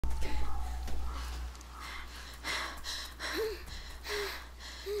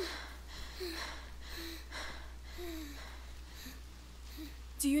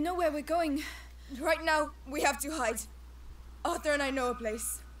Do you know where we're going? Right now, we have to hide. Arthur and I know a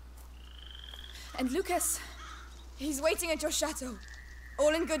place. And Lucas? He's waiting at your chateau.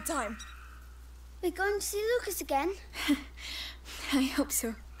 All in good time. We're going to see Lucas again? I hope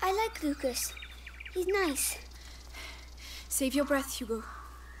so. I like Lucas. He's nice. Save your breath, Hugo.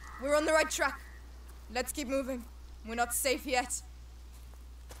 We're on the right track. Let's keep moving. We're not safe yet.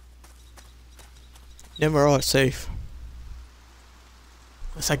 Never are safe.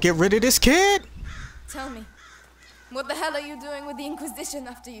 Unless I get rid of this kid. Tell me, what the hell are you doing with the Inquisition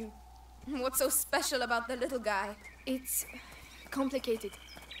after you? What's so special about the little guy? It's complicated.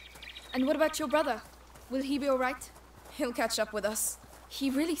 And what about your brother? Will he be alright? He'll catch up with us. He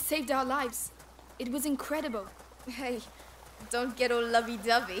really saved our lives. It was incredible. Hey, don't get all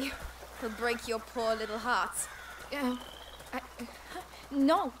lovey-dovey. He'll break your poor little heart.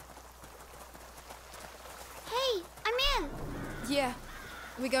 No. Hey, I'm in. Yeah,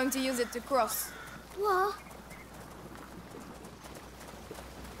 we're going to use it to cross. What?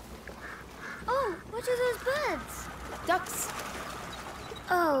 Oh, what are those birds? Ducks.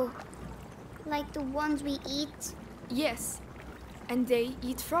 Oh, like the ones we eat? Yes. And they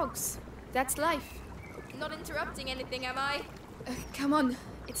eat frogs. That's life. Not interrupting anything, am I? Come on.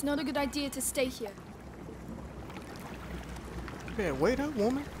 It's not a good idea to stay here. Yeah, wait up,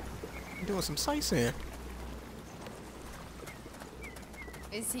 woman. I'm doing some sightseeing.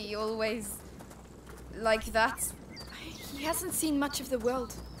 Is he always like that? He hasn't seen much of the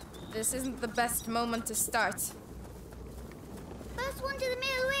world. This isn't the best moment to start. First one to the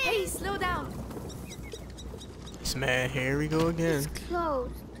middle way. Hey, slow down. This man, here we go again. It's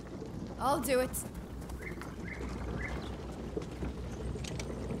closed. I'll do it.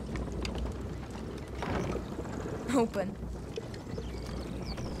 Open.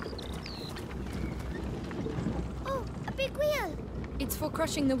 Oh, a big wheel. It's for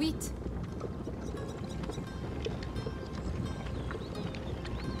crushing the wheat.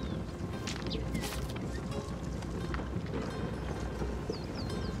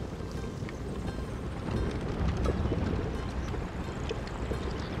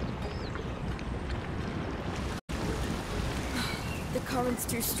 The current's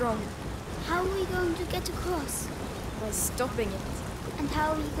too strong. How are we going to get across? By stopping it. And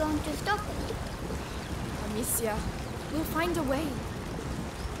how are we going to stop it? Amicia. We'll find a way.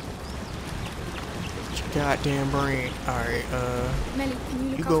 Get your goddamn brain. Alright, Melly, can you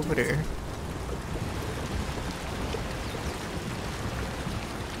look you go after over us? there.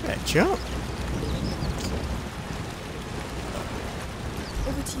 That jump.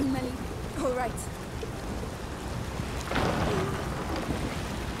 Over to you, Melly. All right.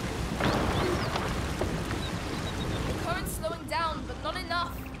 The current's slowing down, but not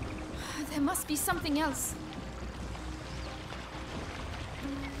enough. There must be something else.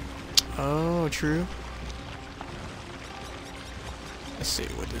 Oh, true. Let's see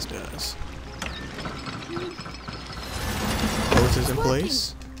what this does. Hoses in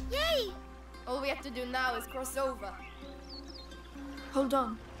place. Yay! All we have to do now is cross over. Hold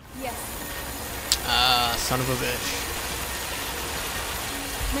on. Yes. Ah, son of a bitch.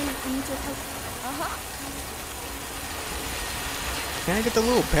 Melly, I need your help. Uh-huh. Can I get the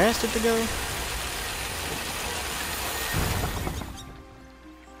little bastard to go?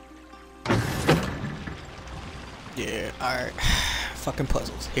 Yeah, alright. Fucking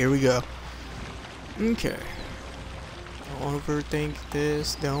puzzles. Here we go. Okay. Don't overthink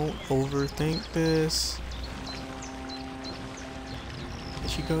this. Don't overthink this.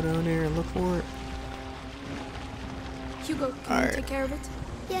 Did she go down there and look for it? Hugo, can Alright. you take care of it?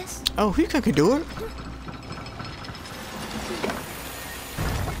 Yes. Oh, he can do it.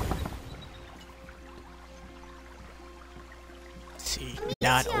 See,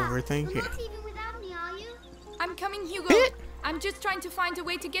 not Amicia, overthink you're it. not leaving without me, are you? I'm coming, Hugo. Bit. I'm just trying to find a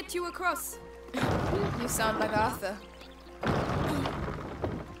way to get you across. You sound like Arthur.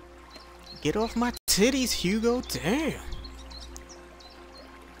 Get off my titties, Hugo. Damn.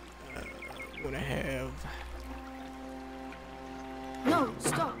 I'm gonna have. No,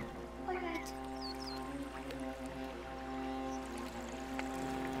 stop. All right.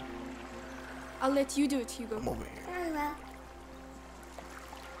 I'll let you do it, Hugo. Come over here. Very well.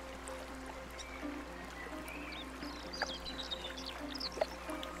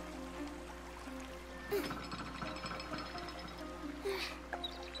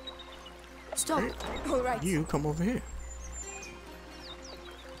 Stop. All right. You come over here.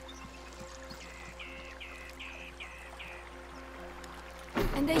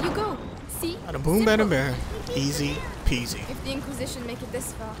 And there you go. See? Bada boom, bada Simple. bam. Easy peasy. If the Inquisition make it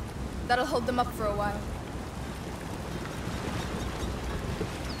this far, that'll hold them up for a while.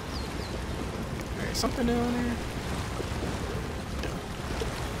 Alright, something down there.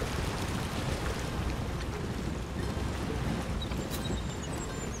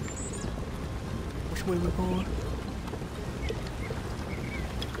 Which way we going?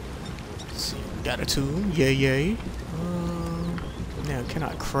 Let's see, got a tube. Yay, yay. Now, can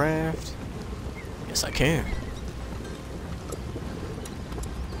I craft? Yes, I can.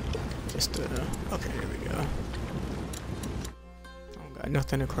 Just, okay, there we go. I don't got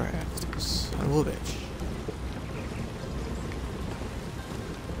nothing to craft. Son of a bitch.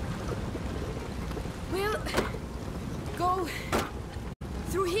 We'll go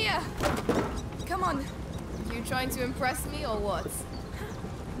through here. Come on. You trying to impress me or what?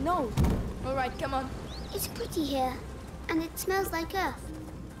 No. All right, come on. It's pretty here, and it smells like earth.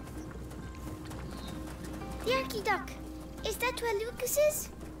 The Archiduck. Is that where Lucas is?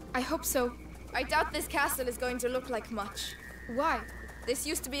 I hope so. I doubt this castle is going to look like much. Why? This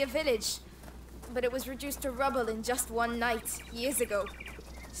used to be a village, but it was reduced to rubble in just one night, years ago.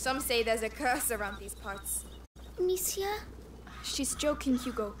 Some say there's a curse around these parts. Monsieur? She's joking,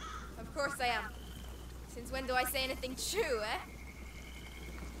 Hugo. Of course I am. Since when do I say anything true, eh?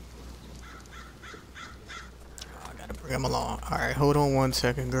 I gotta bring him along. Alright, hold on 1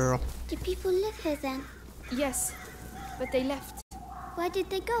 second, girl. Do people live here then? Yes, but they left. Where did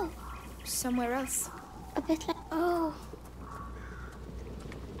they go? Somewhere else. A bit like... Oh,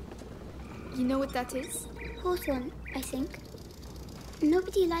 You know what that is? hawthorn, I think.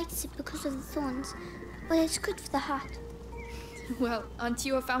 Nobody likes it because of the thorns, but it's good for the heart. Well, aren't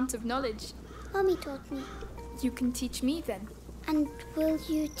you a fount of knowledge? Mommy taught me. You can teach me then. And will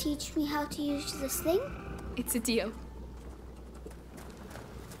you teach me how to use this thing? It's a deal.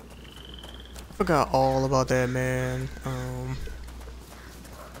 Forgot all about that man.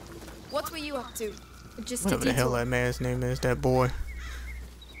 What were you up to? Just Whatever a the hell detour. that man's name is, that boy.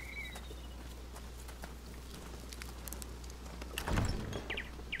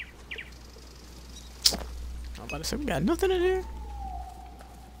 I'm about to say we got nothing in here.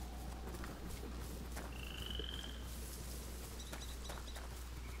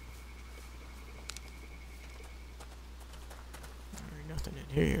 There ain't nothing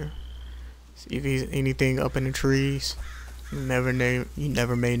in here. See if he's anything up in the trees. You never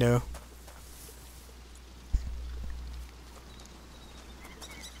may know.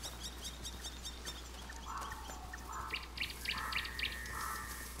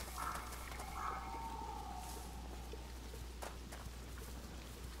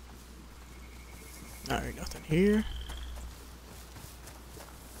 Alright, nothing here.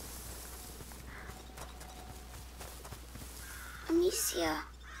 Amicia.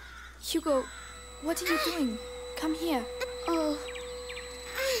 Hugo, what are you doing? Come here. Oh,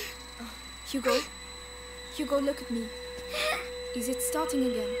 Hugo. Hugo, look at me. Is it starting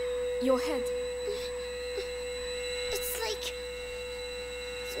again? Your head. it's like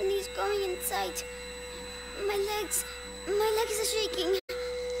somebody's going inside. My legs are shaking.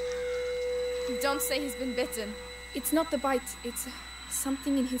 Don't say he's been bitten. It's not the bite. It's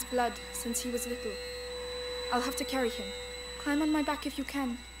something in his blood since he was little. I'll have to carry him. Climb on my back if you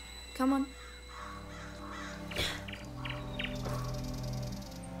can. Come on.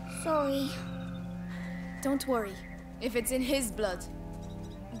 Sorry. Don't worry. If it's in his blood,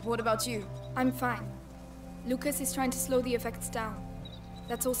 what about you? I'm fine. Lucas is trying to slow the effects down.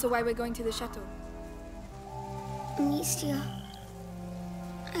 That's also why we're going to the chateau. Amicia.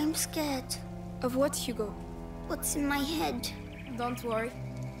 I'm scared. Of what, Hugo? What's in my head? Don't worry.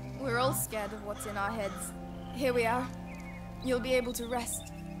 We're all scared of what's in our heads. Here we are. You'll be able to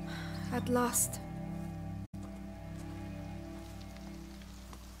rest. At last.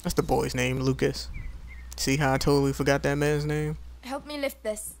 That's the boy's name, Lucas. See how I totally forgot that man's name? Help me lift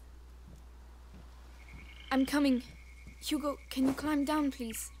this. I'm coming. Hugo, can you climb down,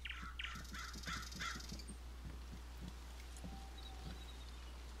 please?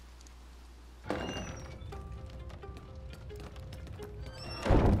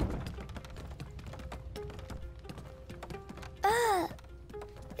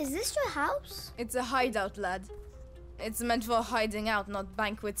 Is this your house? It's a hideout, lad. It's meant for hiding out, not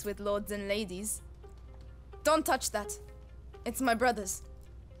banquets with lords and ladies. Don't touch that. It's my brother's.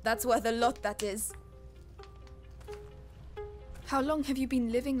 That's worth a lot, that is. How long have you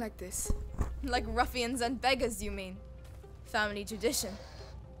been living like this? Like ruffians and beggars, you mean? Family tradition.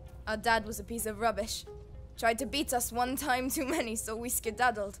 Our dad was a piece of rubbish. Tried to beat us one time too many, so we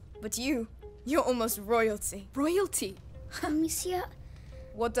skedaddled. But you're almost royalty. Royalty? Amicia,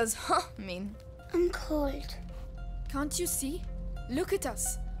 What does huh mean? I'm cold. Can't you see? Look at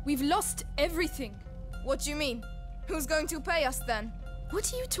us. We've lost everything. What do you mean? Who's going to pay us then?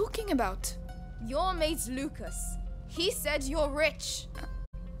 What are you talking about? Your mate's Lucas. He said you're rich.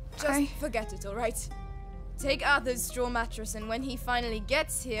 Just forget it, alright? Take Arthur's straw mattress, and when he finally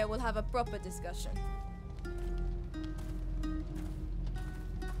gets here, we'll have a proper discussion.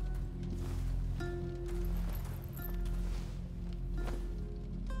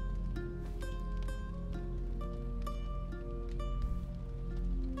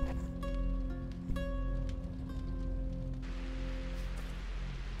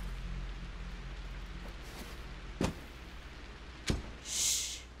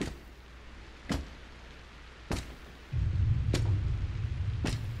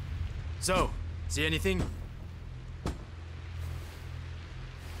 So, see anything?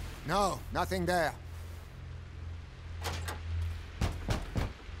 No, nothing there.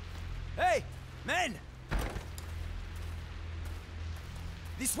 Hey, men!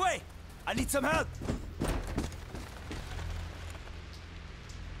 This way! I need some help!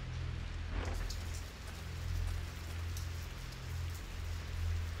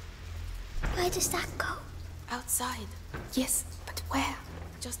 Where does that go? Outside. Yes, but where?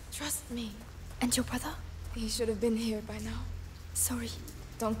 Just trust me. And your brother? He should have been here by now. Sorry.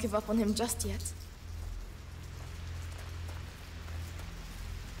 Don't give up on him just yet.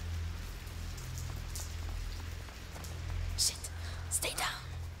 Shit. Stay down.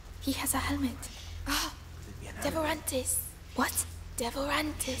 He has a helmet. Ah, Devorantis. What?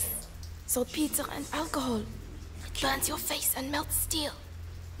 Devorantis. Saltpeter and alcohol. Burns your face and melts steel.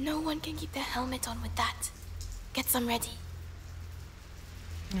 No one can keep their helmet on with that. Get some ready.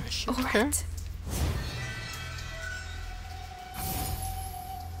 Oh, shit. All Okay. right.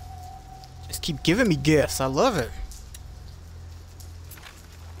 Just keep giving me gifts. I love it.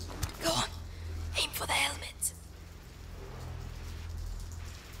 Go on. Aim for the helmet.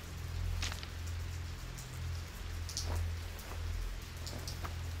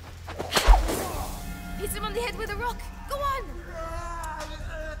 Hit him on the head with a rock. Go on!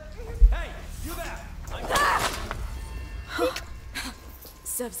 Hey, you there!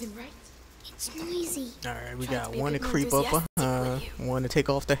 Serves him right. It's noisy. Alright, we Try to got be a one to bit more creep up enthusiastic, will you? one to take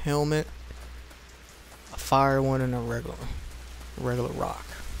off the helmet, a fire one, and a regular rock.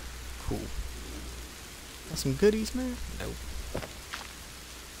 Cool. Got some goodies, man? Nope.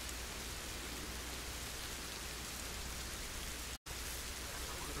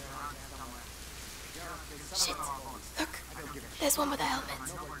 Shit. Look. There's one with a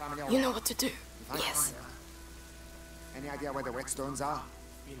helmet. You know what to do. Yes. Any idea where the whetstones are?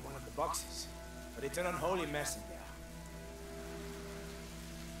 In one of the boxes. But it's an unholy mess in there.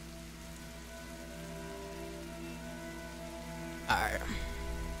 Alright.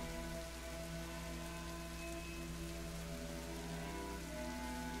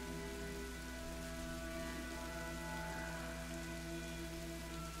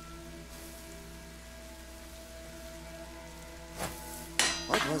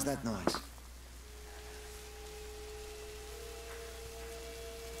 What was that noise?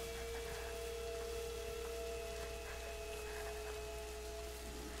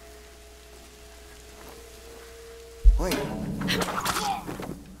 Wait,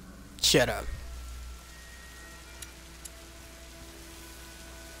 Shut up.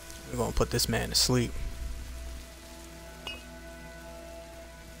 We're gonna put this man to sleep.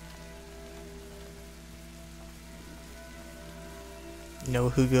 No,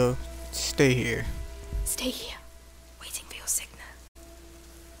 Hugo, stay here. Stay here. Waiting for your signal.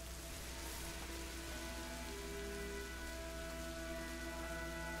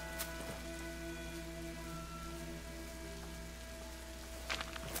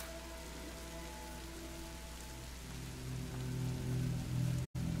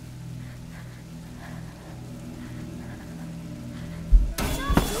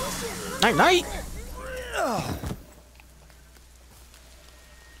 Night night.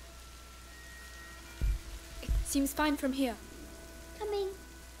 Seems fine from here. Coming.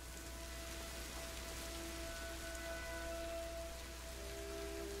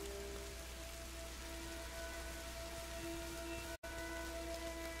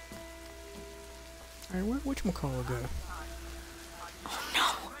 Alright, where whatchamacallit go? Oh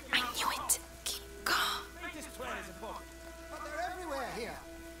no! I knew it. Keep calm. but they're everywhere here.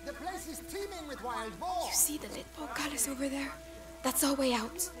 The place is teeming with wild boars. You see the lit portcullis over there? That's our way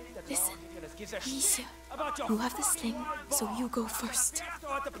out. Listen, Amicia, you have the sling, so you go first.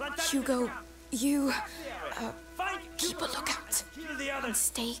 Hugo, you, keep a lookout. And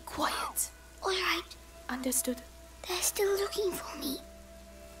stay quiet. All right. Understood? They're still looking for me.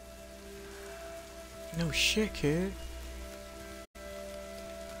 No shit, kid.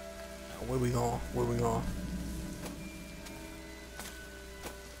 Where we going? Where we going?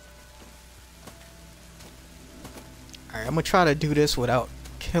 Alright, I'm gonna try to do this without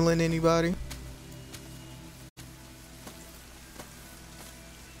killing anybody.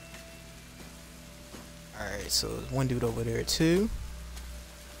 Alright, so there's one dude over there too.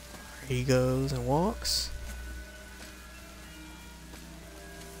 He goes and walks.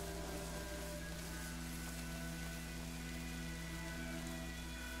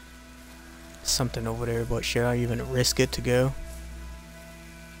 Something over there, but should I even risk it to go?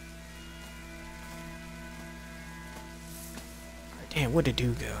 Damn, where'd the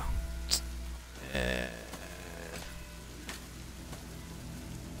dude go? Yeah,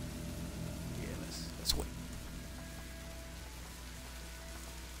 let's wait.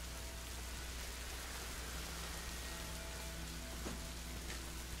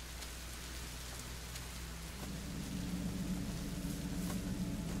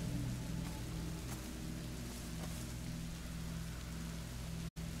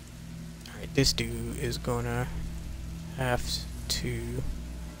 Alright, this dude is gonna have to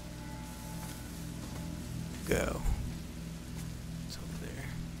go. It's over there.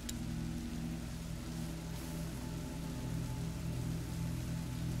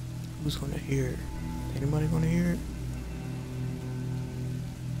 Who's gonna hear it? Anybody gonna hear it?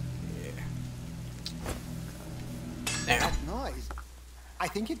 Yeah. Now. That noise. I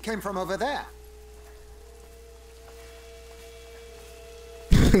think it came from over there.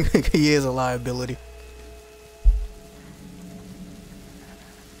 He is a liability.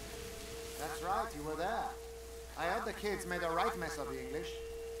 That's right, you were there. I heard the kids made a right mess of the English.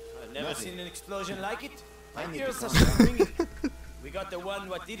 I've never seen an explosion like it. My ears are still ringing. We got the one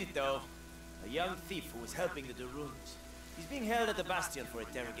what did it though. A young thief who was helping the Daruns. He's being held at the Bastion for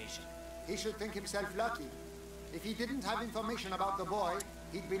interrogation. He should think himself lucky. If he didn't have information about the boy,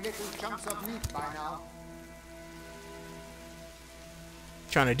 he'd be little chunks of meat by now.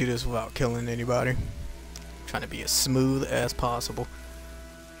 Trying to do this without killing anybody. Trying to be as smooth as possible.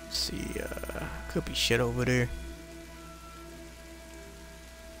 Let's see, could be shit over there.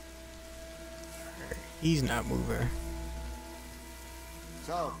 He's not moving.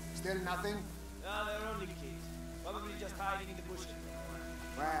 So, still nothing? No, they're only kids. Probably just hiding in the bushes.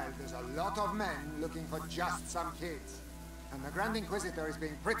 Well, there's a lot of men looking for just some kids. And the Grand Inquisitor is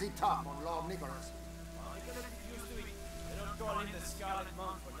being pretty tough on Lord Nicholas. Well, you gotta get used to it. They don't call him the Scarlet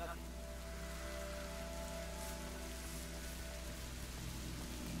Monk for nothing.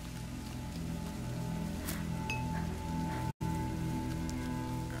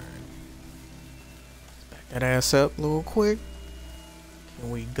 Back that ass up a little quick. Can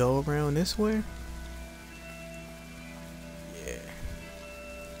we go around this way? Yeah.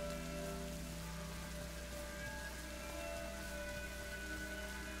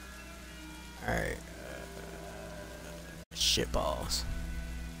 Alright. Shit balls.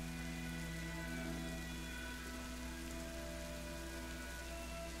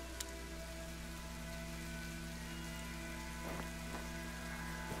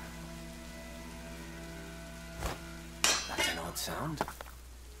 That's an odd sound.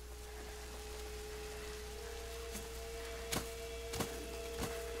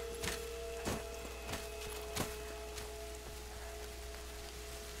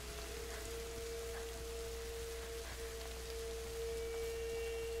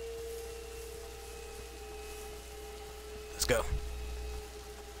 Let's go.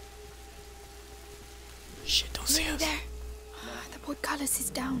 Shit, don't see Nearly us. there. The portcullis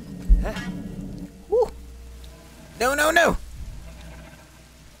is down. Huh? Woo! No, no, no!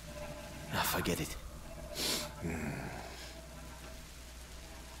 Ah, forget it.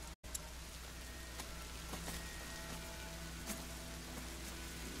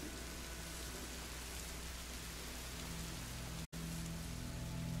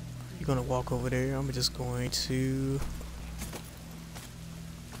 You're gonna walk over there. I'm just going to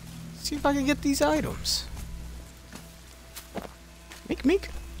see if I can get these items. Meek, meek.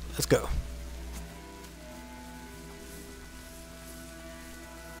 Let's go.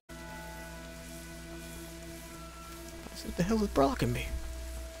 What the hell is blocking me?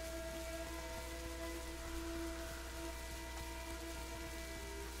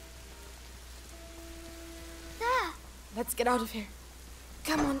 There. Let's get out of here.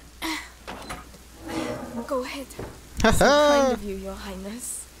 Come on. Go ahead. Kind of you, Your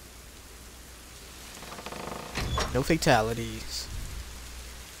Highness. No fatalities.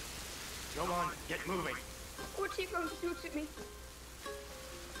 Come on, get moving. What are you going to do to me?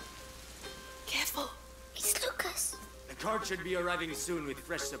 Careful. It's Lucas. The cart should be arriving soon with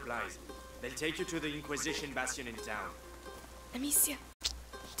fresh supplies. They'll take you to the Inquisition Bastion in town. Amicia,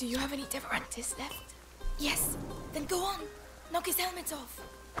 do you have any Devorantis left? Yes. Then go on. Knock his helmet off.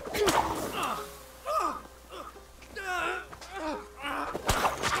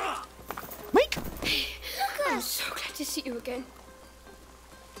 Mike! I'm so glad to see you again.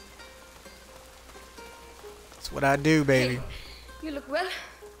 That's what I do, baby. Hey, you look well.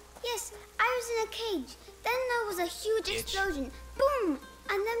 Yes, I was in a cage. Then there was a huge explosion. Boom!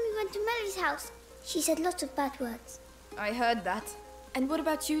 And then we went to Melly's house. She said lots of bad words. I heard that. And what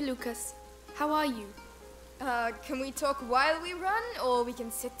about you, Lucas? How are you? Can we talk while we run? Or we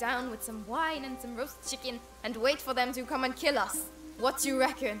can sit down with some wine and some roast chicken and wait for them to come and kill us? What do you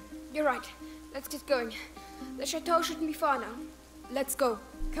reckon? You're right. Let's get going. The chateau shouldn't be far now. Let's go.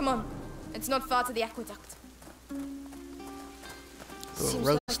 Come on. It's not far to the aqueduct. Little Seems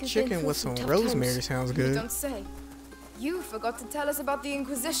roast like you've been chicken through with some some tough rosemary times. sounds You good. don't say. You forgot to tell us about the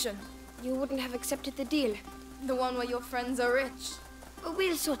Inquisition. You wouldn't have accepted the deal. The one where your friends are rich.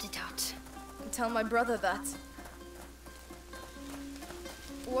 We'll sort it out. Tell my brother that.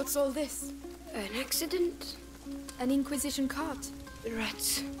 What's all this? An accident? An Inquisition cart. The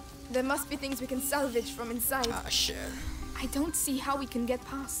rats. There must be things we can salvage from inside. Ah, shit. I don't see how we can get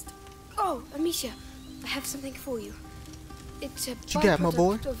past. Oh, Amicia, I have something for you. It's a you got, my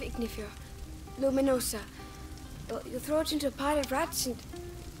boy? byproduct of Ignifera. Luminosa. You throw it into a pile of rats and...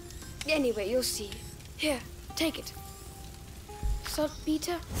 Anyway, you'll see. Here, take it.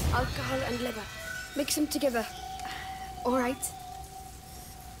 Saltpeter, alcohol and leather. Mix them together. All right.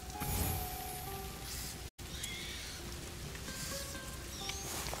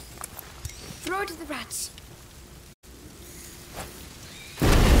 Throw it at the rats.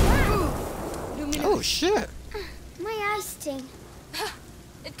 Oh, shit. My eyes sting.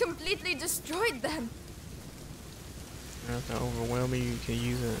 It completely destroyed them. If they're overwhelming, you can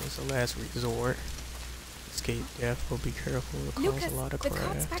use it as a last resort. Escape death, but be careful. It cause Lucas, a lot of the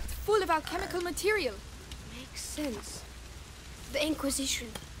cart's crap. packed full of alchemical material. Makes sense. The Inquisition.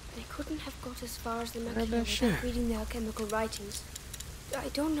 They couldn't have got as far as the Grab Macula that without shit. reading the alchemical writings. I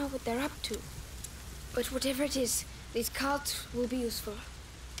don't know what they're up to. But whatever it is, these carts will be useful.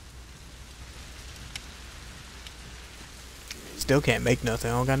 Still can't make nothing.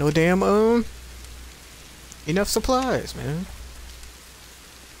 I don't got no damn enough supplies, man.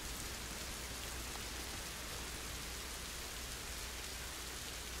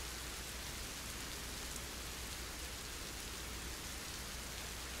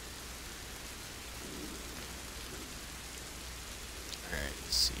 Alright,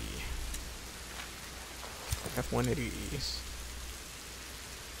 let's see. I have one of these.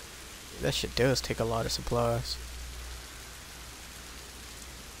 That shit does take a lot of supplies.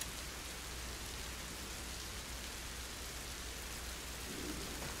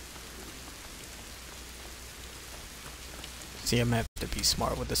 See, I'm gonna have to be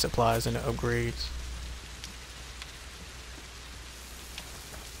smart with the supplies and the upgrades.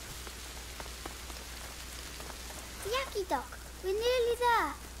 Yucky Doc, we're nearly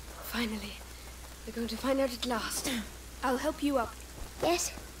there. Finally. We're going to find out at last. I'll help you up.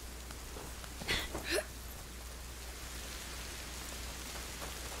 Yes.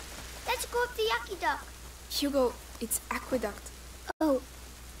 Let's go up the Yucky Doc. Hugo, it's aqueduct. Oh,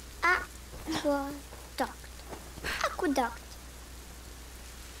 aqueduct. Aqueduct.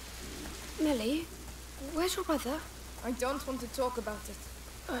 Melly, where's your brother? I don't want to talk about it.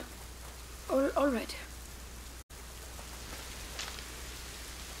 All right.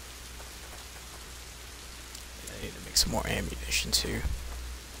 I need to make some more ammunition too.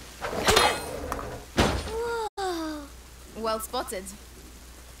 Whoa. Well spotted.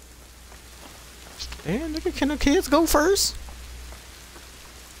 Damn, nigga, can the kids go first?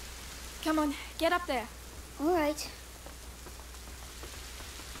 Come on, get up there. All right.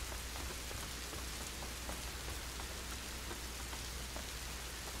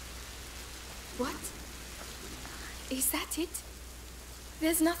 What? Is that it?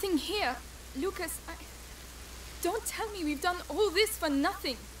 There's nothing here. Lucas, don't tell me we've done all this for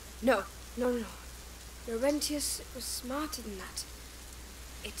nothing. No. Laurentius was smarter than that.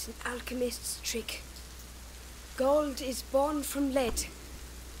 It's an alchemist's trick. Gold is born from lead.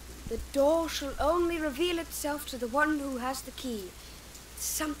 The door shall only reveal itself to the one who has the key.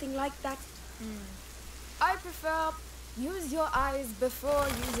 Something like that. I prefer use your eyes before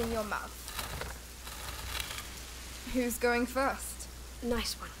using your mouth. Who's going first?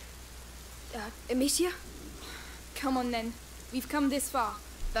 Nice one. Amicia? Come on then. We've come this far.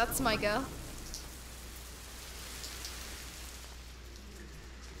 That's my girl.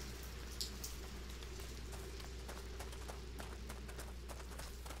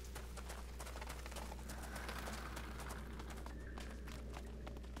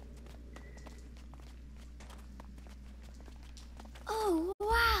 Oh,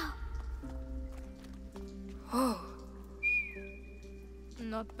 wow. Oh,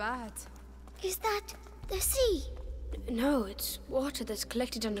 Not bad. Is that the sea? No, it's water that's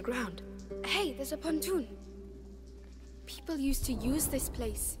collected underground. Hey, there's a pontoon. People used to use this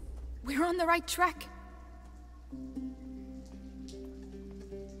place. We're on the right track.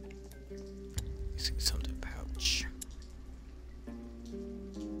 See something pouch.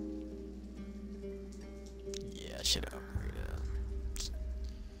 Yeah, I should upgrade it.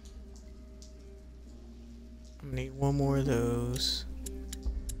 I'm gonna need one more of those.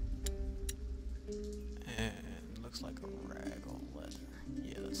 And looks like a rag on leather.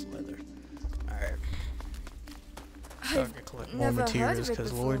 Yeah, that's leather. Alright. I can collect more materials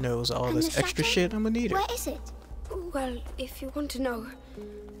because Lord knows all this extra shit I'm gonna need it. Where is it? Well, if you want to know,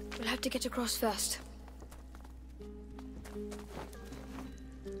 we'll have to get across first.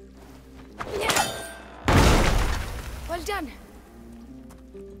 Well done.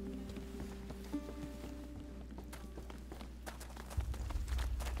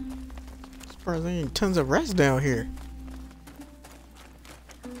 Surprised there ain't tons of rats down here.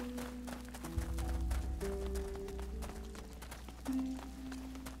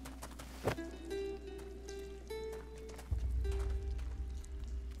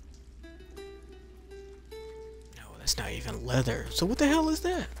 That's not even leather. So what the hell is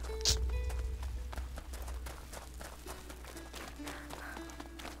that?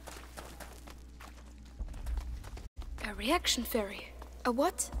 A reaction ferry. A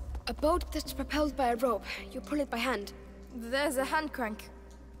what? A boat that's propelled by a rope. You pull it by hand. There's a hand crank.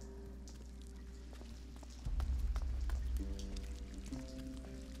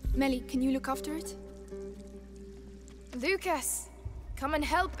 Melly, can you look after it? Lucas, come and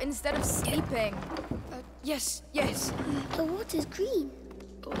help instead of sleeping. Yes. The water's green.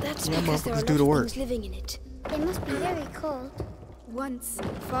 Oh, that's Yeah, because there are motherfuckers do the lots of work. things living in it. They must be very cold. Once,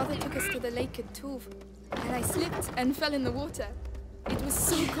 Father took us to the lake at Tuve, and I slipped and fell in the water. It was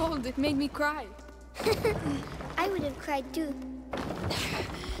so cold it made me cry. I would have cried too.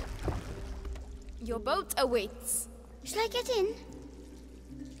 Your boat awaits. Shall I get in?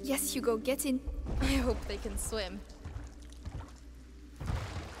 Yes, Hugo, get in. I hope they can swim.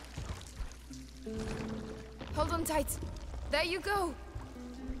 Hold on tight. There you go.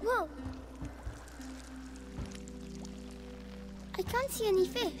 Whoa. I can't see any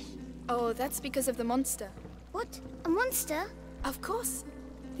fish. Oh, that's because of the monster. What? A monster? Of course.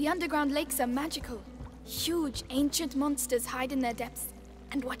 The underground lakes are magical. Huge, ancient monsters hide in their depths.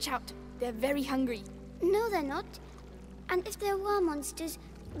 And watch out, they're very hungry. No, they're not. And if there were monsters,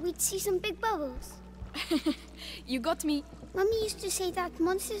 we'd see some big bubbles. You got me. Mummy used to say that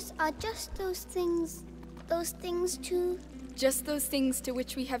monsters are just those things to... Just those things to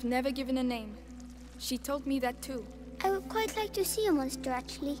which we have never given a name. She told me that too. I would quite like to see a monster,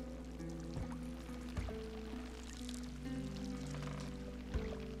 actually.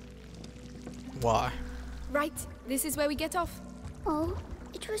 Why? Right, this is where we get off. Oh,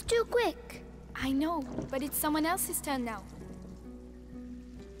 it was too quick. I know, but it's someone else's turn now.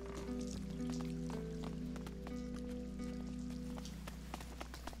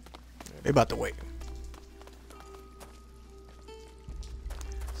 They about to wait.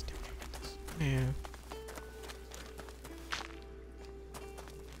 Yeah.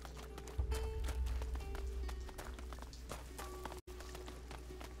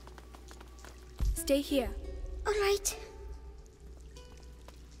 Stay here. All right.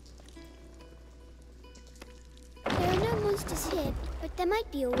 There are no monsters here, but there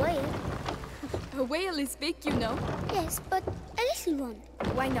might be a whale. A whale is big, you know. Yes, but a little one.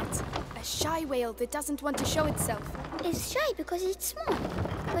 Why not? A shy whale that doesn't want to show itself. It's shy because it's small,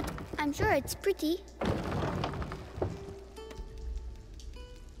 but I'm sure it's pretty.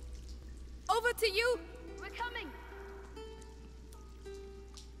 Over to you! We're coming.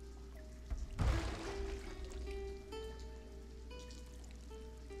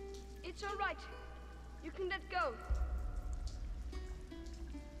 It's all right. You can let go.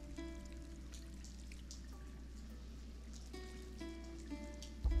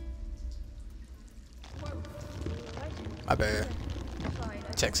 My bad.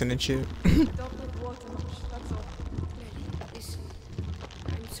 Texting and shit. Don't put water much, that's all. Listen,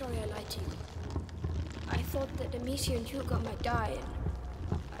 I'm sorry I lied to you. I thought that Amicia and Hugo might die,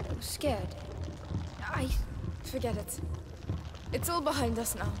 and I was scared. Forget it. It's all behind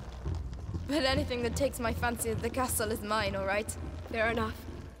us now. But anything that takes my fancy at the castle is mine, alright? Fair enough.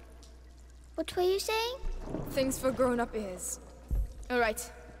 What were you saying? Things for grown-up ears.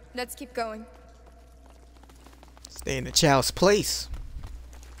 Alright, let's keep going. Stay in the child's place.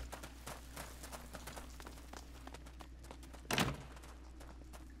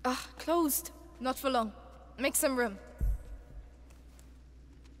 Ah, closed. Not for long. Make some room.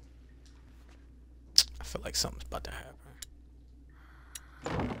 feel like something's about to happen.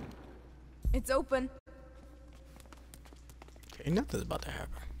 It's open. Okay, nothing's about to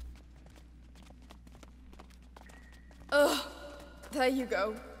happen. Ugh. There you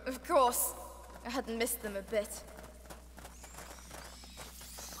go. Of course. I hadn't missed them a bit.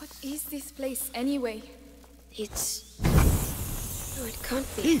 What is this place anyway? It's... Oh, it can't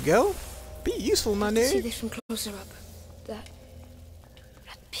be. Here you go. Be useful, my See nigga. this from closer up. That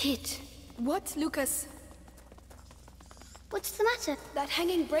pit. What, Lucas? What's the matter? That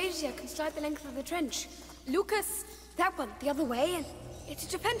hanging brazier can slide the length of the trench. Lucas! That one, the other way, and it's a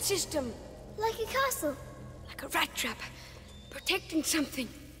defense system. Like a castle. Like a rat trap. Protecting something.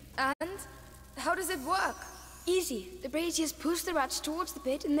 And? How does it work? Easy. The braziers push the rats towards the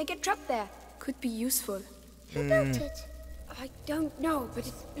pit and they get trapped there. Could be useful. Who built it? I don't know, but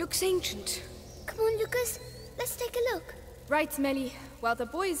it looks ancient. Come on, Lucas. Let's take a look. Right, Melly. While the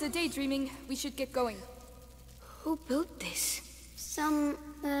boys are daydreaming, we should get going. Who built this? Some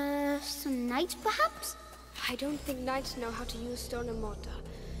knights, perhaps? I don't think knights know how to use stone and mortar.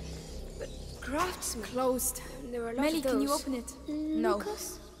 But craftsmen. Closed. And there are a lot Melly, of those. can you open it? No.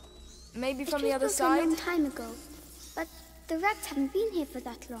 Lucas? Maybe It from was the other built side? a long time ago. But the rats haven't been here for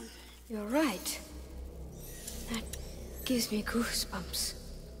that long. You're right. That gives me goosebumps.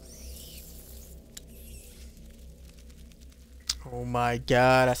 Oh my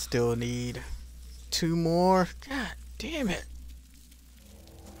god, I still need 2 more. God damn it.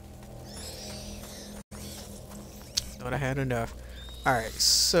 Thought I had enough. Alright,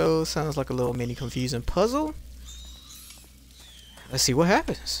 so sounds like a little mini confusing puzzle. Let's see what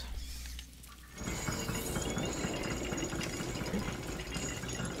happens.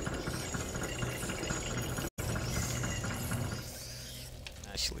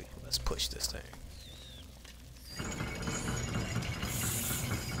 Actually, let's push this thing.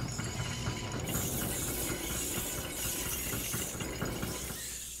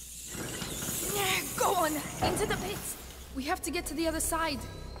 Go on! Into the pit! We have to get to the other side.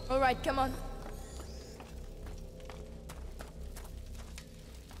 Alright, come on.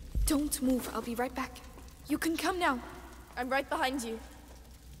 Don't move. I'll be right back. You can come now. I'm right behind you.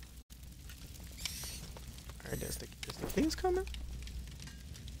 Alright, there's the kids coming?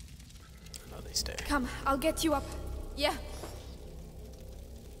 No, they stay. Come, I'll get you up. Yeah.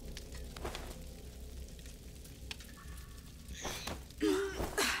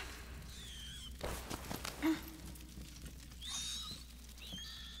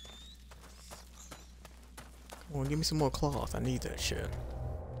 Come on, give me some more cloth. I need that shit.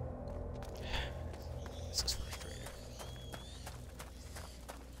 This is frustrating.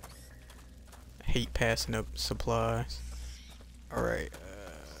 I hate passing up supplies. Alright,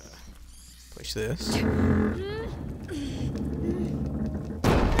 push this.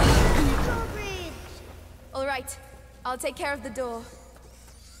 Alright. I'll take care of the door.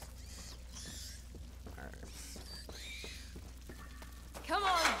 Come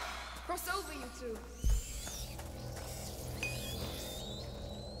on! Cross over, you two.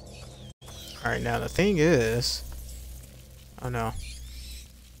 Alright, now the thing is... Oh no.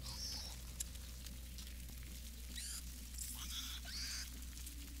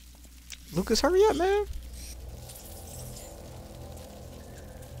 Lucas, hurry up, man.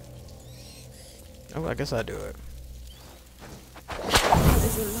 Oh, I guess I'll do it.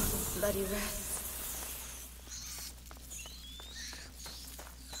 There's a lot of bloody rats.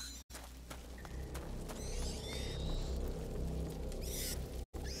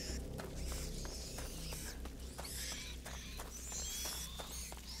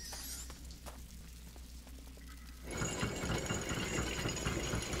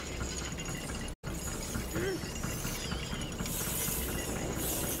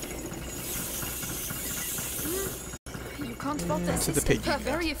 You can't fault that To the system. pit.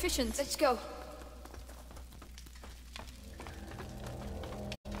 Very efficient. Let's go.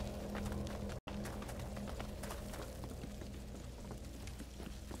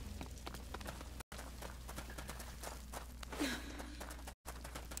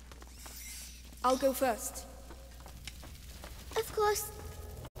 I'll go first. Of course.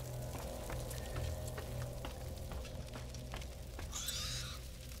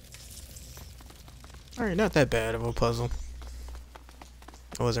 Alright, not that bad of a puzzle.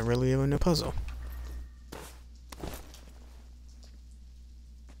 It wasn't really even a puzzle.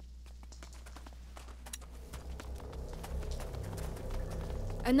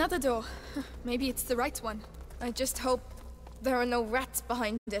 Another door. Maybe it's the right one. I just hope there are no rats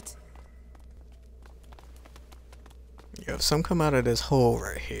behind it. Yo, if some come out of this hole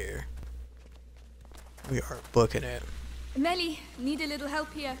right here, we are booking it. Melly, need a little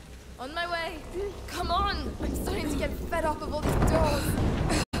help here. On my way. Come on. I'm starting to get fed up of all these doors.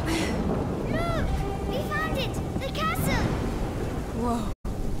 Look! We found it! The castle! Whoa.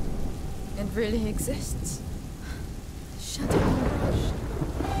 It really exists. Shadow Mirage.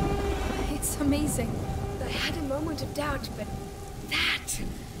 It's amazing. I had a moment of doubt, but that's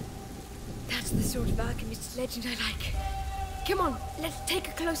the sort of alchemist's legend I like. Come on, let's take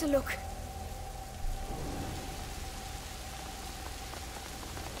a closer look.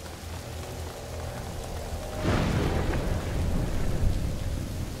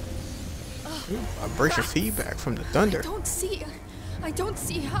 Vibration feedback from the thunder. I don't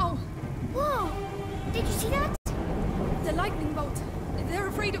see how. Whoa! Did you see that? The lightning bolt. They're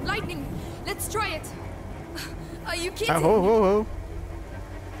afraid of lightning. Let's try it. Are you kidding? Whoa, whoa, whoa.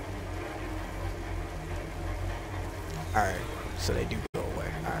 Alright, so they do go away.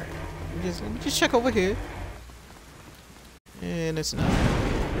 Alright. Let me just check over here. And it's not.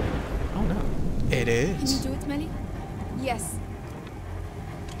 Oh no. It is. Can you do it, Melly? Yes.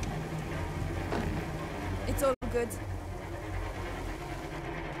 It's all good.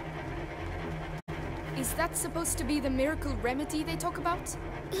 Is that supposed to be the miracle remedy they talk about?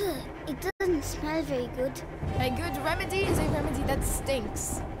 Ugh, it doesn't smell very good. A good remedy is a remedy that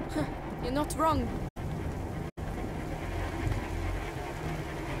stinks. You're not wrong.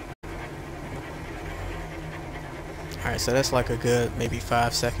 Alright, so that's like a good maybe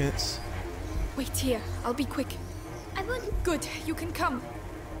 5 seconds. Wait here. I'll be quick. I won't. Good. You can come.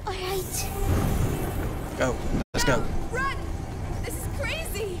 All right. Go. Let's go. Run! This is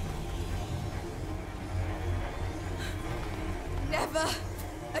crazy! Never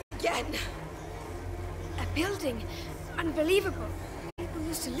again. A building. Unbelievable. People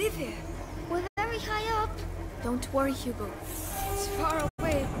used to live here. We're very high up. Don't worry, Hugo. It's far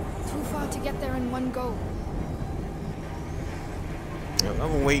away. Too far to get there in one go. I'm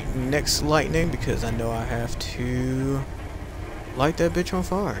gonna wait next lightning because I know I have to light that bitch on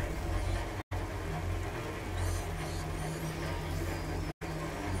fire.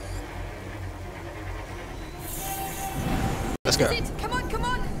 Let's go. That's it. Come on, come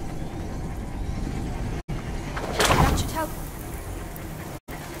on. That should help.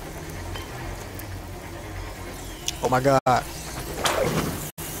 Oh my god.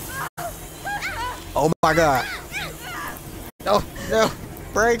 Oh my god. No, no.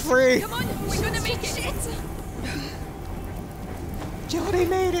 Break free. Come on, we're gonna make it. Joe, they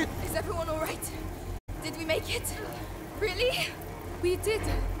made it. Is everyone alright? Did we make it? Really? We did.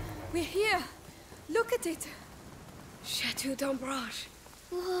 We're here. Look at it. Chateau d'Ombrage.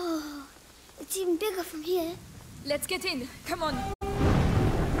 Whoa! It's even bigger from here. Let's get in. Come on. Man,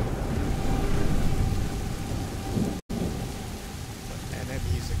 that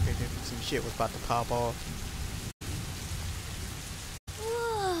music, some shit was about to pop off.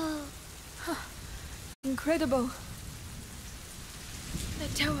 Whoa! Incredible.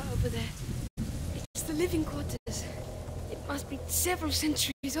 That tower over there. It's the living quarters. It must be several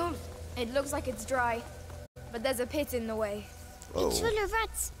centuries old. It looks like it's dry, but there's a pit in the way. Whoa. It's full of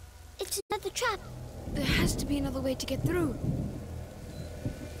rats. It's another trap. There has to be another way to get through.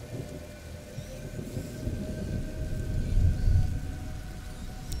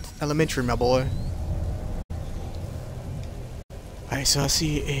 Elementary, my boy. Alright, so I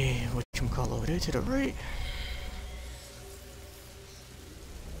see a whatchamacallit over there to the right.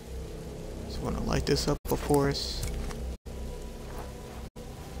 Just want to light this up, of course.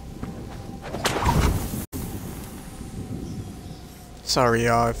 Sorry,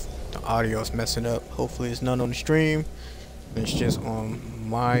 y'all, if the audio's messing up. Hopefully, it's none on the stream. It's just on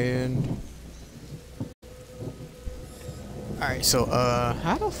my end. Alright, so,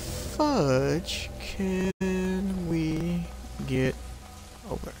 how the fudge can we get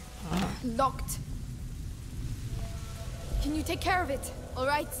over? Ah. Locked. Can you take care of it?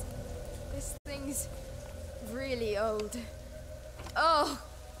 Alright. This thing's really old. Oh,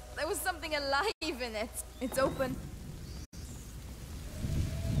 there was something alive in it. It's open.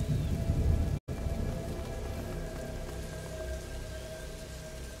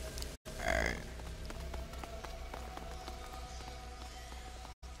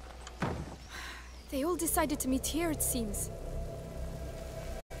 They all decided to meet here, it seems.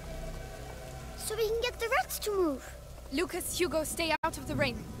 So we can get the rats to move. Lucas, Hugo, stay out of the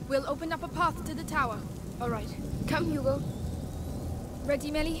rain. We'll open up a path to the tower. All right. Come, Hugo.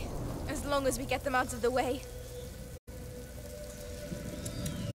 Ready, Melly? As long as we get them out of the way.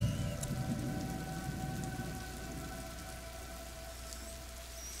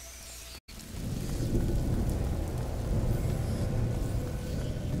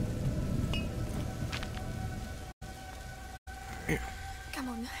 Come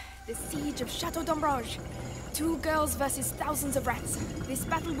on. The siege of Chateau d'Ombrage. 2 girls versus thousands of rats. This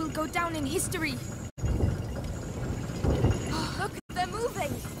battle will go down in history. Look, they're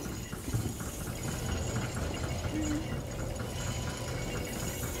moving!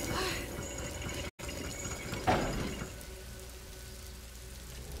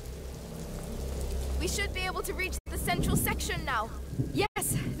 We should be able to reach the central section now.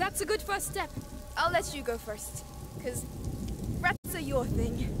 Yes, that's a good first step. I'll let you go first, because rats are your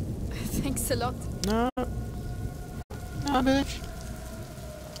thing. Thanks a lot. No. Nah, bitch.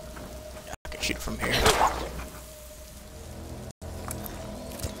 I can shoot from here.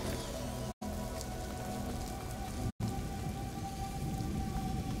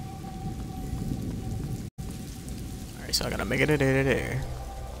 Alright, so I gotta make it there.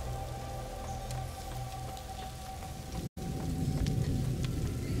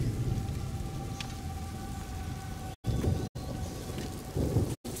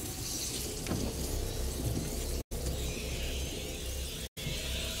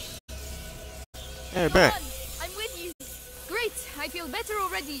 Hey, back. I'm with you. Great, I feel better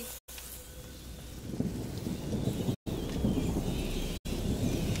already.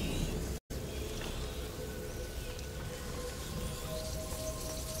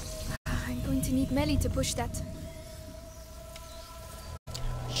 I'm going to need Melly to push that.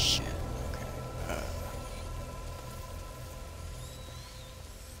 Shit. Okay.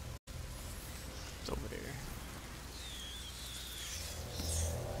 It's over there.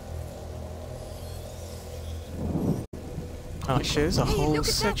 Oh shit, there's a whole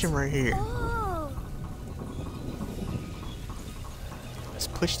section right here. Oh, Let's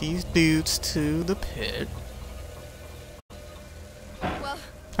push these dudes to the pit. Well,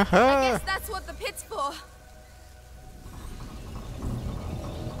 Haha! I guess that's what the pit's for.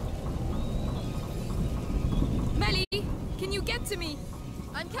 Melly, can you get to me?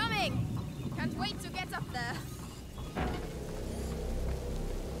 I'm coming! Can't wait to get up there.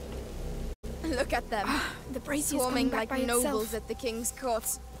 Look at them. The brazier is Swarming coming back like by nobles itself. at the king's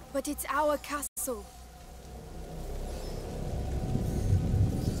court. But it's our castle.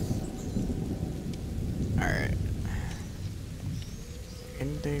 Alright.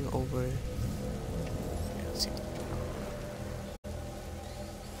 Anything over? Yeah, let's see.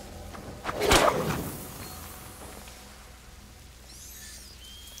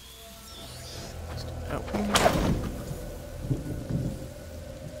 Let's do that one.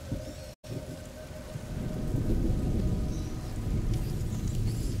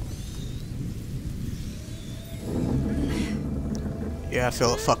 Yeah, I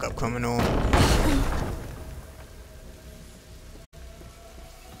feel a fuck up coming on.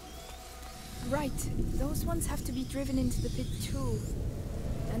 Right, those ones have to be driven into the pit too.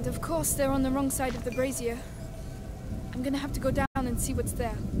 And of course they're on the wrong side of the brazier. I'm gonna have to go down and see what's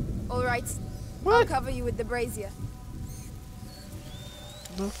there. All right. What? I'll cover you with the brazier.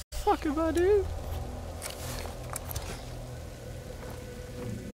 The fuck am I doing?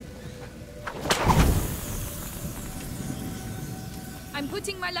 I'm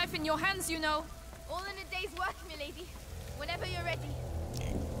putting my life in your hands, you know. All in a day's work, milady. Whenever you're ready.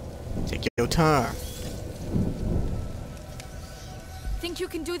 Take your time. Think you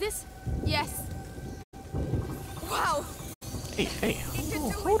can do this? Yes. Wow! Hey, You can do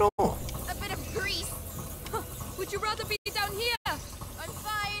hold on. A bit of grease. Would you rather be down here? I'm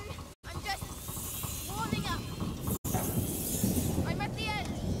fine. I'm just warming up. I'm at the end.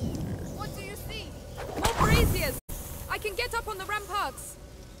 What do you see? More braziers! I can get up on the ramparts.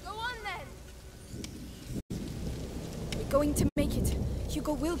 Go on then. We're going to make it.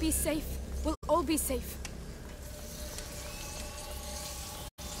 Hugo will be safe. We'll all be safe.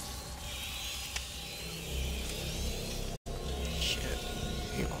 Shit,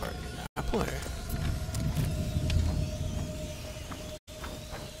 you are not playing.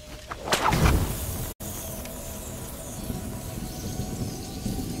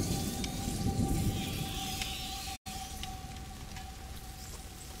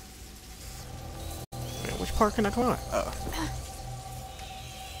 Wait, which part can I climb? Oh.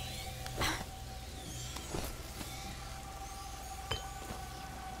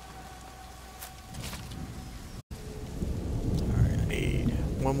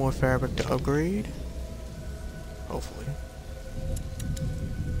 One more fabric to upgrade. Hopefully.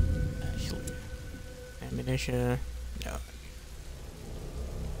 Actually. Ammunition. No.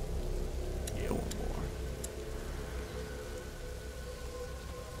 Yeah, one more.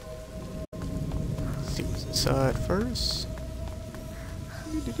 See what's inside first.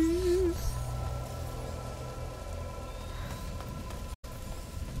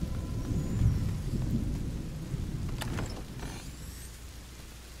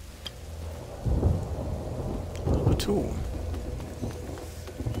 tool.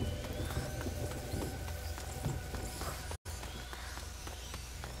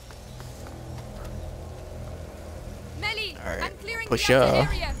 Melly, Alright, I'm clearing push the outer up.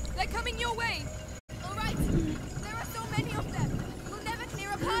 area. They're coming your way. All right. There are so many of them. We'll never clear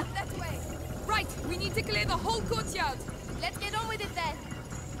a path that way. Right. We need to clear the whole courtyard. Let's get on with it then.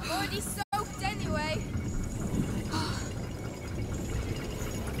 I'm already soaked anyway.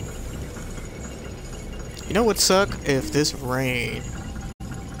 You know what would suck if this rain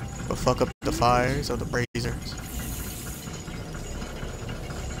would fuck up the fires or the braziers.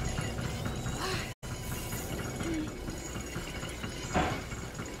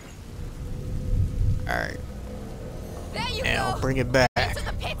 Alright. There you And go. I'll bring it back. Into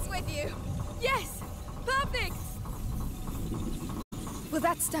the pits with you. Yes. Perfect. Well,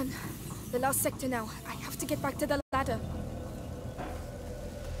 that's done. The last sector now. I have to get back to the ladder.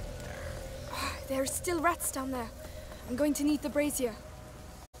 There are still rats down there. I'm going to need the brazier.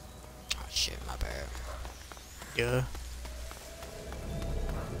 Oh shit, my bad. Yeah.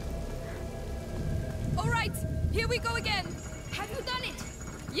 All right, here we go again. Have you done it?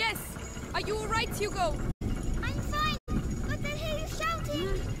 Yes. Are you all right, Hugo? I'm fine, but I hear you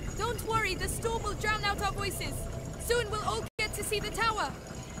shouting. Don't worry, the storm will drown out our voices. Soon we'll all get to see the tower.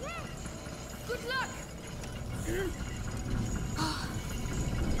 Yeah. Good luck.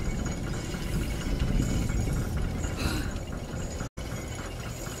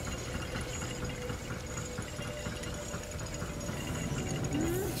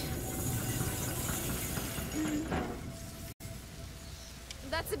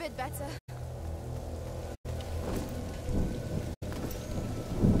 That's a bit better.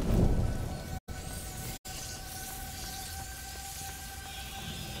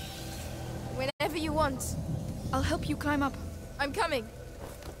 Whenever you want. I'll help you climb up. I'm coming.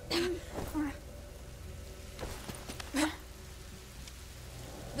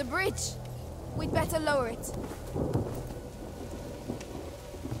 The bridge. We'd better lower it.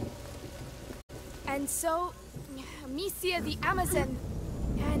 And so, Misia the Amazon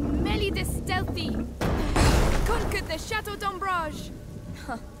and Melly the Stealthy conquered the Chateau d'Ombrage.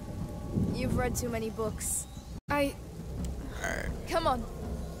 Huh. You've read too many books. Come on.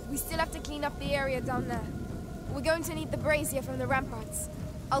 We still have to clean up the area down there. We're going to need the brazier from the ramparts.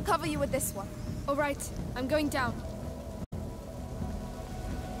 I'll cover you with this one. All right. I'm going down.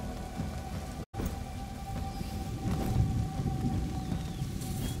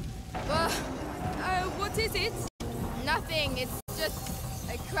 What is it? Nothing. It's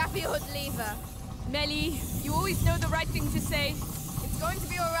just a crappy old lever. Melly, you always know the right thing to say. It's going to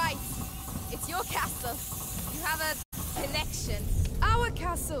be all right. It's your castle. You have a connection. Our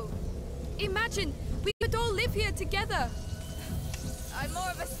castle. Imagine, we could all live here together. I'm more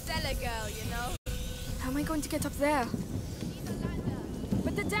of a cellar girl, you know. How am I going to get up there?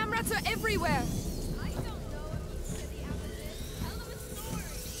 But the damn rats are everywhere. I don't know if you the Amazon. Tell them a story.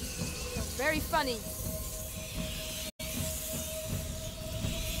 That's very funny.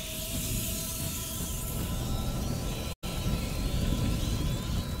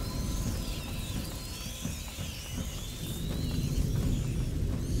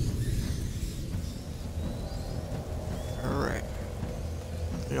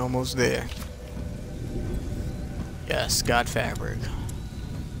 Almost there. Yes, got fabric.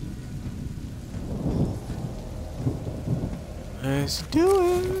 Let's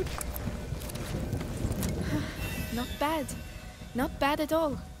do it. Not bad. Not bad at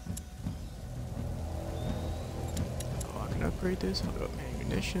all. Oh, I can upgrade this. I'll go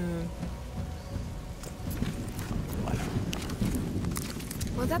ammunition. Wow.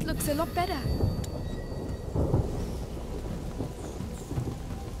 Well, that looks a lot better.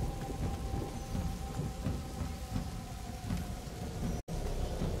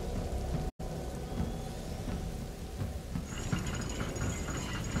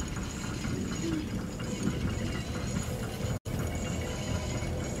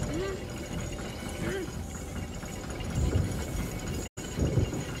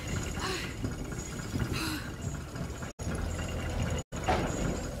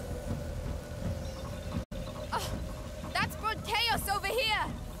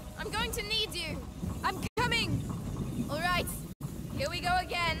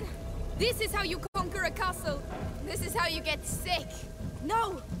 This is how you conquer a castle. This is how you get sick.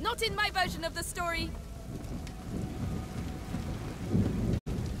 No, not in my version of the story.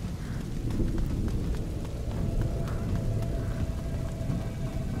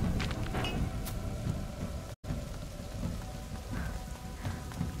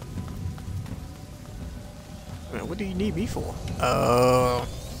 Man, what do you need me for?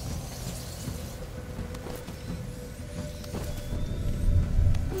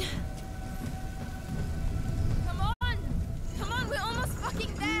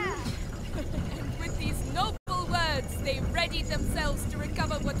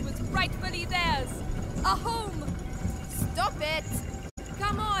 recover what was rightfully theirs. A home. Stop it!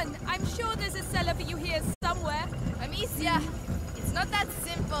 Come on, I'm sure there's a cellar for you here somewhere. Amicia, it's not that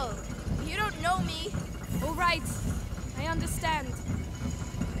simple. You don't know me. All right, I understand.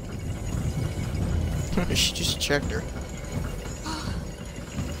 She just checked her.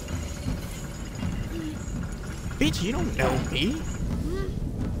 Bitch, you don't know me.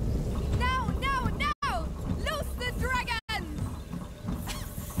 No, no, no! Loose the dragons!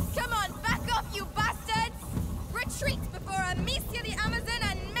 Come on, back off, you bastards! Retreat before Amicia the Amazon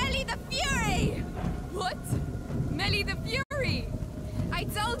and Melly the Fury! What? Melly the Fury? I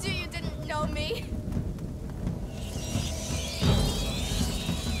told you you didn't know me.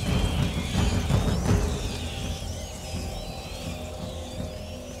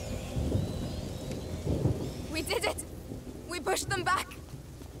 We did it! We pushed them back!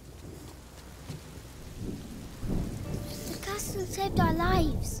 The castle saved our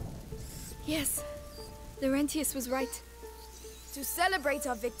lives. Yes, Laurentius was right. To celebrate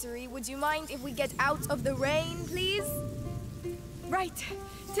our victory, would you mind if we get out of the rain, please? Right,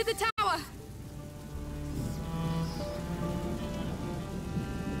 to the tower!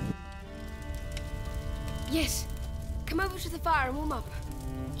 Yes. Come over to the fire and warm up.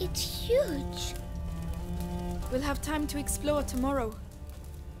 It's huge. We'll have time to explore tomorrow.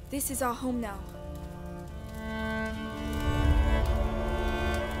 This is our home now.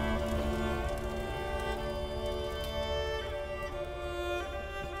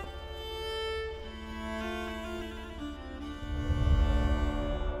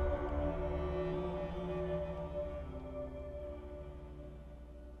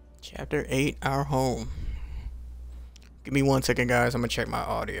 Chapter 8, Our Home. Give me 1 second, guys. I'm gonna check my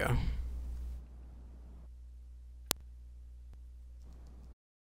audio.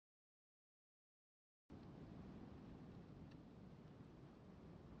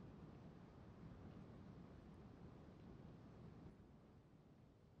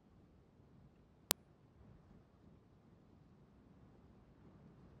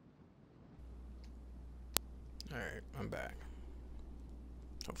 Alright, I'm back.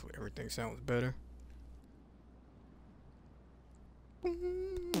 Hopefully everything sounds better.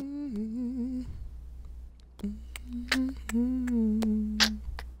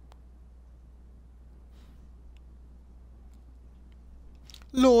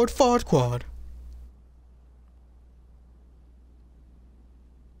 Lord Farquaad.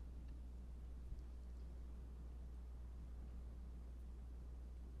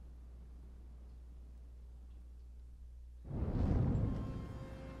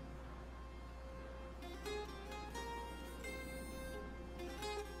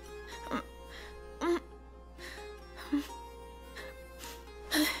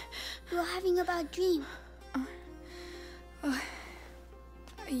 You're having a bad dream.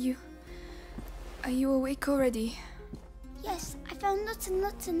 Are you awake already? Yes, I found lots and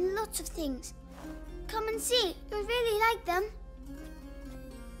lots and lots of things. Come and see. You'll really like them.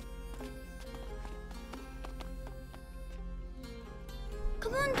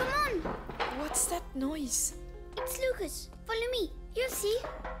 Come on, come on. What's that noise? It's Lucas. Follow me. You'll see.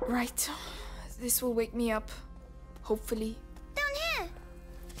 Right. This will wake me up. Hopefully. Down here.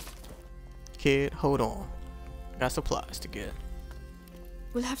 Kid, hold on. Got supplies to get.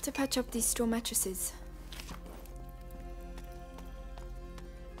 We'll have to patch up these straw mattresses.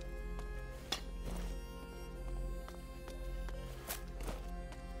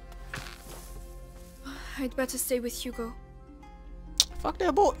 I'd better stay with Hugo. Fuck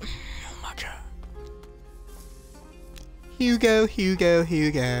that boy. Oh my god. Hugo, Hugo,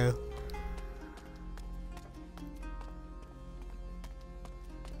 Hugo.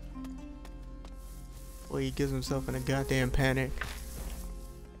 Boy, he gives himself in a goddamn panic.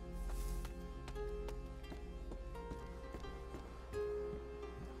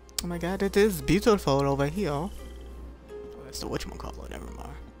 Oh my god, it is beautiful over here. Oh, that's the whatchamacallit, never mind.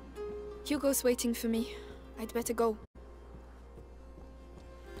 Hugo's waiting for me. I'd better go.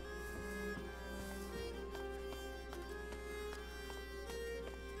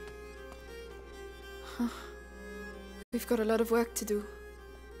 Huh. We've got a lot of work to do.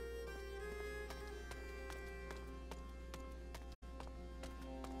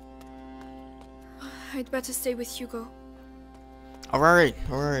 I'd better stay with Hugo. Alright,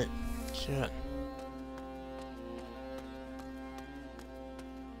 alright. Shit.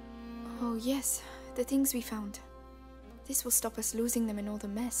 Oh yes, the things we found. This will stop us losing them in all the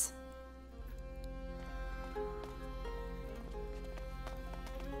mess.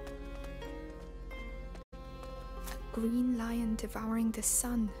 A green lion devouring the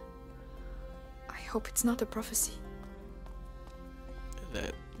sun. I hope it's not a prophecy.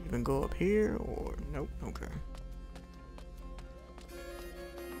 that even go up here or nope? Okay.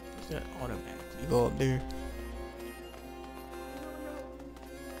 Does that automatically go up there?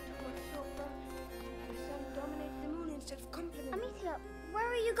 Amicia, where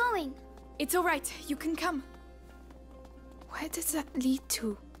are you going? It's all right. You can come. Where does that lead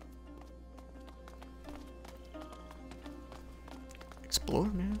to? Explore,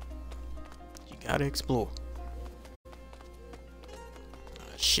 man. You gotta explore.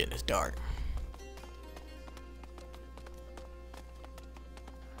 Shit, it's dark.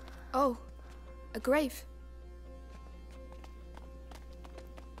 Oh, a grave.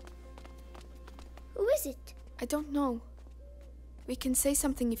 Who is it? I don't know. We can say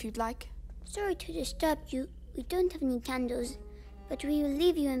something if you'd like. Sorry to disturb you. We don't have any candles, but we will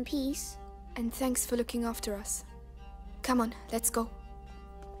leave you in peace. And thanks for looking after us. Come on, let's go.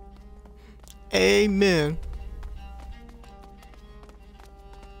 Amen.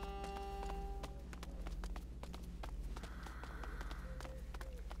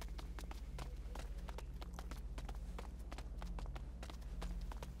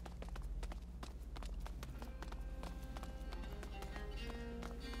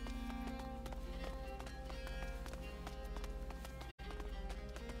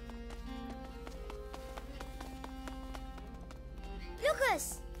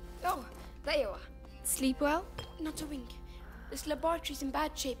 Lucas! Oh, there you are. Sleep well? Not a wink. This laboratory's in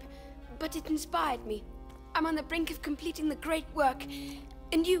bad shape, but it inspired me. I'm on the brink of completing the great work,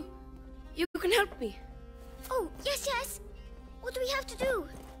 and you can help me. Oh, yes, yes. What do we have to do?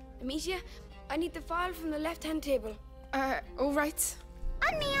 Amicia, I need the file from the left-hand table. All right.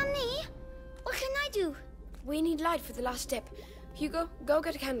 And me. What can I do? We need light for the last step. Hugo, go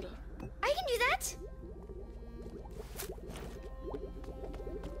get a candle. I can do that.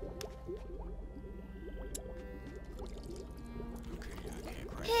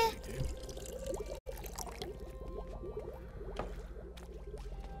 Here.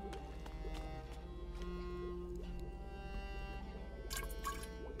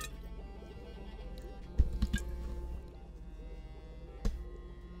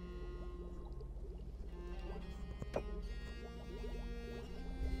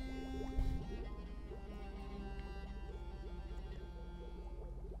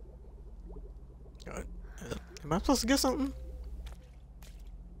 Am I supposed to get something?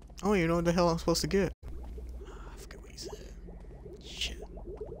 Oh, you know what the hell I'm supposed to get? I forget what he said. Shit.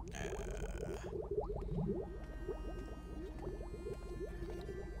 I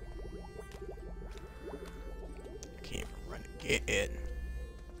can't even run and get it.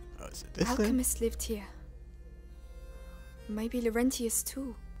 Oh, is it this thing? Alchemists lived here. Maybe Laurentius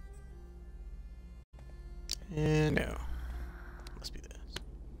too. And no. Must be this.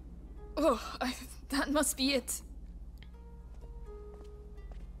 Oh, that must be it.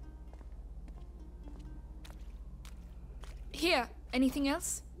 Here, anything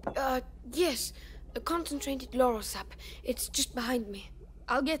else? Yes. A concentrated laurel sap. It's just behind me.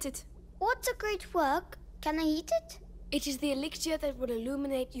 I'll get it. What's a great work? Can I eat it? It is the elixir that will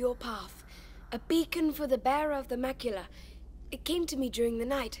illuminate your path. A beacon for the bearer of the macula. It came to me during the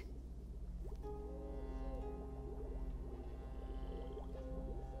night.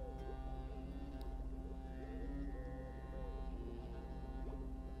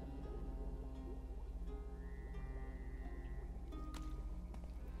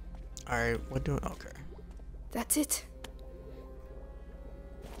 Alright, what do okay. That's it.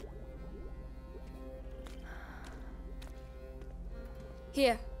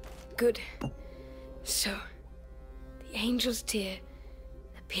 Here. Good. So, the angel's tear,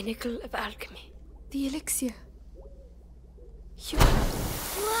 the pinnacle of alchemy. The elixir.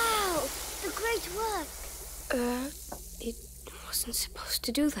 Wow! The great work! It wasn't supposed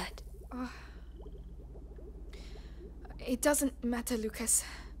to do that. It doesn't matter, Lucas.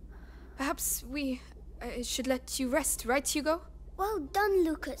 Perhaps we should let you rest, right, Hugo? Well done,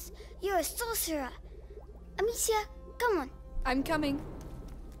 Lucas. You're a sorcerer. Amicia, come on. I'm coming.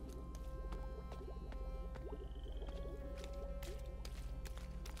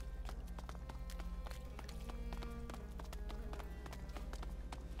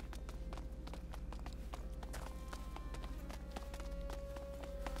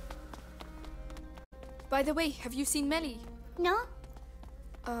 By the way, have you seen Melly? No?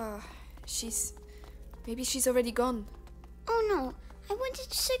 Maybe she's already gone. Oh no, I wanted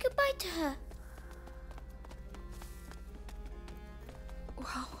to say goodbye to her.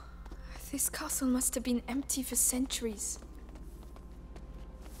 Wow, this castle must have been empty for centuries.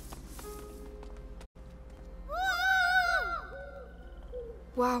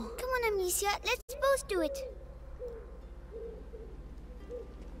 Wow. Come on, Amicia, let's both do it.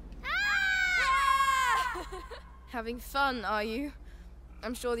 Having fun, are you?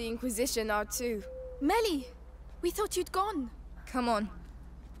 I'm sure the Inquisition are too. Melly! We thought you'd gone. Come on.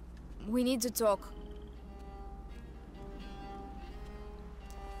 We need to talk.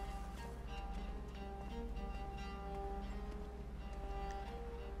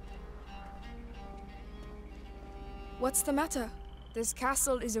 What's the matter? This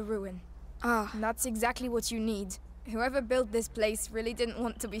castle is a ruin. Ah. And that's exactly what you need. Whoever built this place really didn't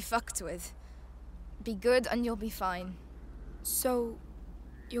want to be fucked with. Be good and you'll be fine. So,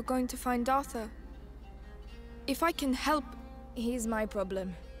 you're going to find Arthur? If I can help... He's my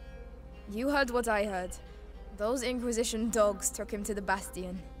problem. You heard what I heard. Those Inquisition dogs took him to the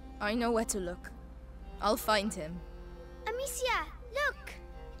Bastion. I know where to look. I'll find him. Amicia, look!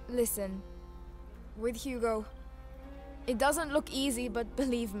 Listen. With Hugo... It doesn't look easy, but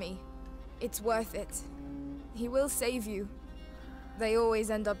believe me, it's worth it. He will save you. They always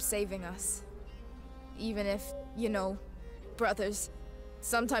end up saving us. Even if, you know, brothers.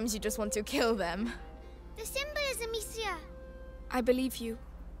 Sometimes you just want to kill them. The symbol is Amicia. I believe you.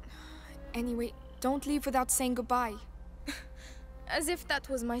 Anyway, don't leave without saying goodbye. As if that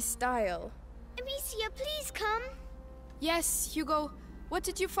was my style. Amicia, please come. Yes, Hugo. What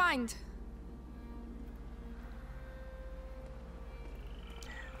did you find?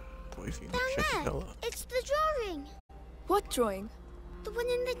 Boy, if you Down shut the there. hell up. It's the drawing. What drawing? The one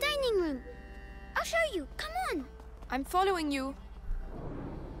in the dining room. I'll show you. Come on. I'm following you.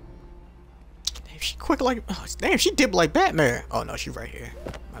 Damn, she quick like... Oh, damn, she did like Batman. Oh, no, she right here.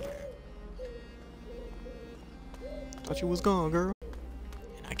 My bad. Thought you was gone, girl.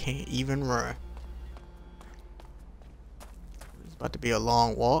 And I can't even run. It's about to be a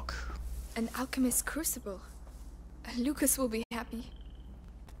long walk. An alchemist's crucible. Lucas will be happy.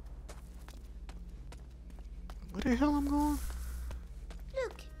 Where the hell I'm going?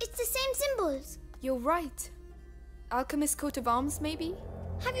 Look, it's the same symbols. You're right. Alchemist's coat of arms, maybe?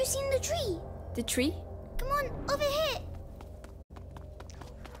 Have you seen the tree? The tree? Come on, over here.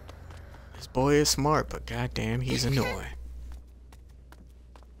 This boy is smart, but goddamn, he's annoying.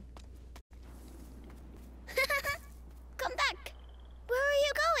 Come back. Where are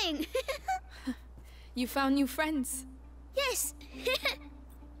you going? You found new friends. Yes.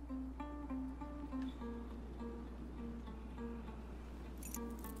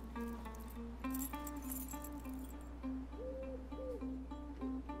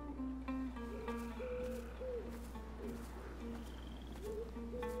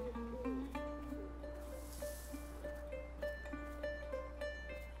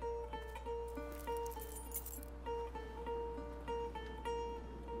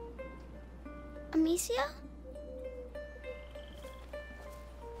 Amicia?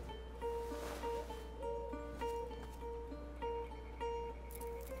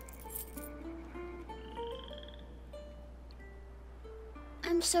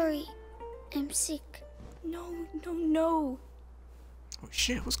 I'm sorry. I'm sick. No, no, no. Oh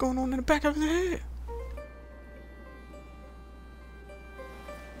shit, what's going on in the back of his head?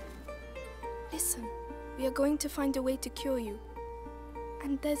 Listen, we are going to find a way to cure you.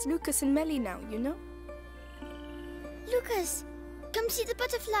 And there's Lucas and Melly now, you know? Lucas, come see the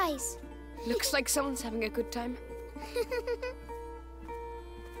butterflies. Looks like someone's having a good time.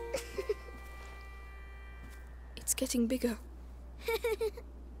 It's getting bigger.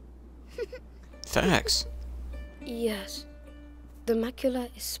 Facts. Yes. The macula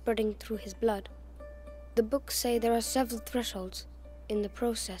is spreading through his blood. The books say there are several thresholds in the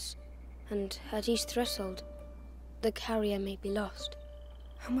process, and at each threshold, the carrier may be lost.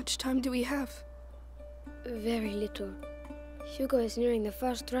 How much time do we have? Very little. Hugo is nearing the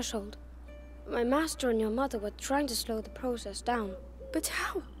first threshold. My master and your mother were trying to slow the process down. But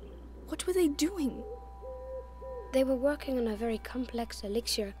how? What were they doing? They were working on a very complex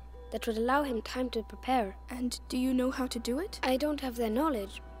elixir that would allow him time to prepare. And do you know how to do it? I don't have their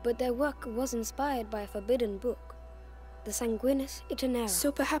knowledge, but their work was inspired by a forbidden book, the Sanguinis Itinera.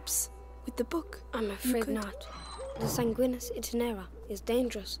 So perhaps with the book? I'm afraid not. The Sanguinis Itinera is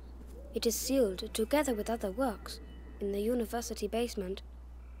dangerous. It is sealed together with other works in the university basement.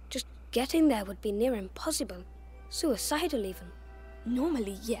 Just getting there would be near impossible. Suicidal even.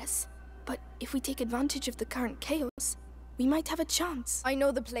 Normally, yes. But if we take advantage of the current chaos, we might have a chance. I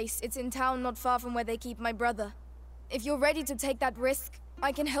know the place. It's in town not far from where they keep my brother. If you're ready to take that risk,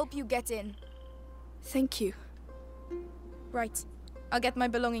 I can help you get in. Thank you. Right. I'll get my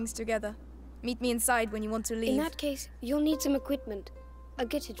belongings together. Meet me inside when you want to leave. In that case, you'll need some equipment. I'll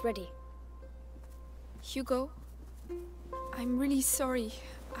get it ready. Hugo, I'm really sorry.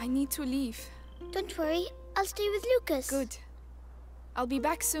 I need to leave. Don't worry, I'll stay with Lucas. Good. I'll be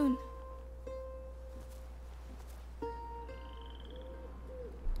back soon.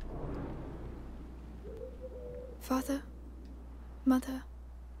 Father, Mother,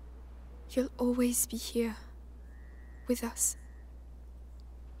 you'll always be here with us.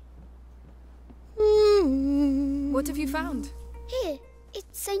 What have you found? Here,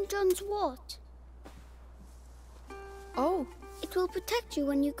 it's St. John's wort. Oh, It will protect you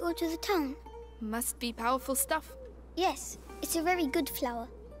when you go to the town. Must be powerful stuff. Yes, it's a very good flower.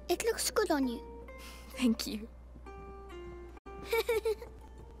 It looks good on you. Thank you.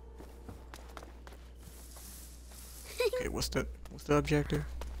 Okay, what's the objective?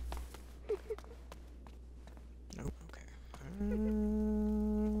 Nope. Okay.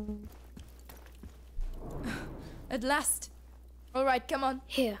 At last. All right, come on.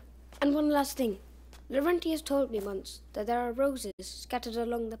 Here. And one last thing. Laurentius told me once that there are roses scattered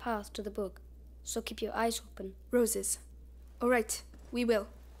along the path to the book, so keep your eyes open. Roses. All right, we will.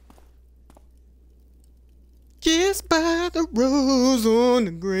 Kissed by the rose on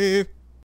the grave.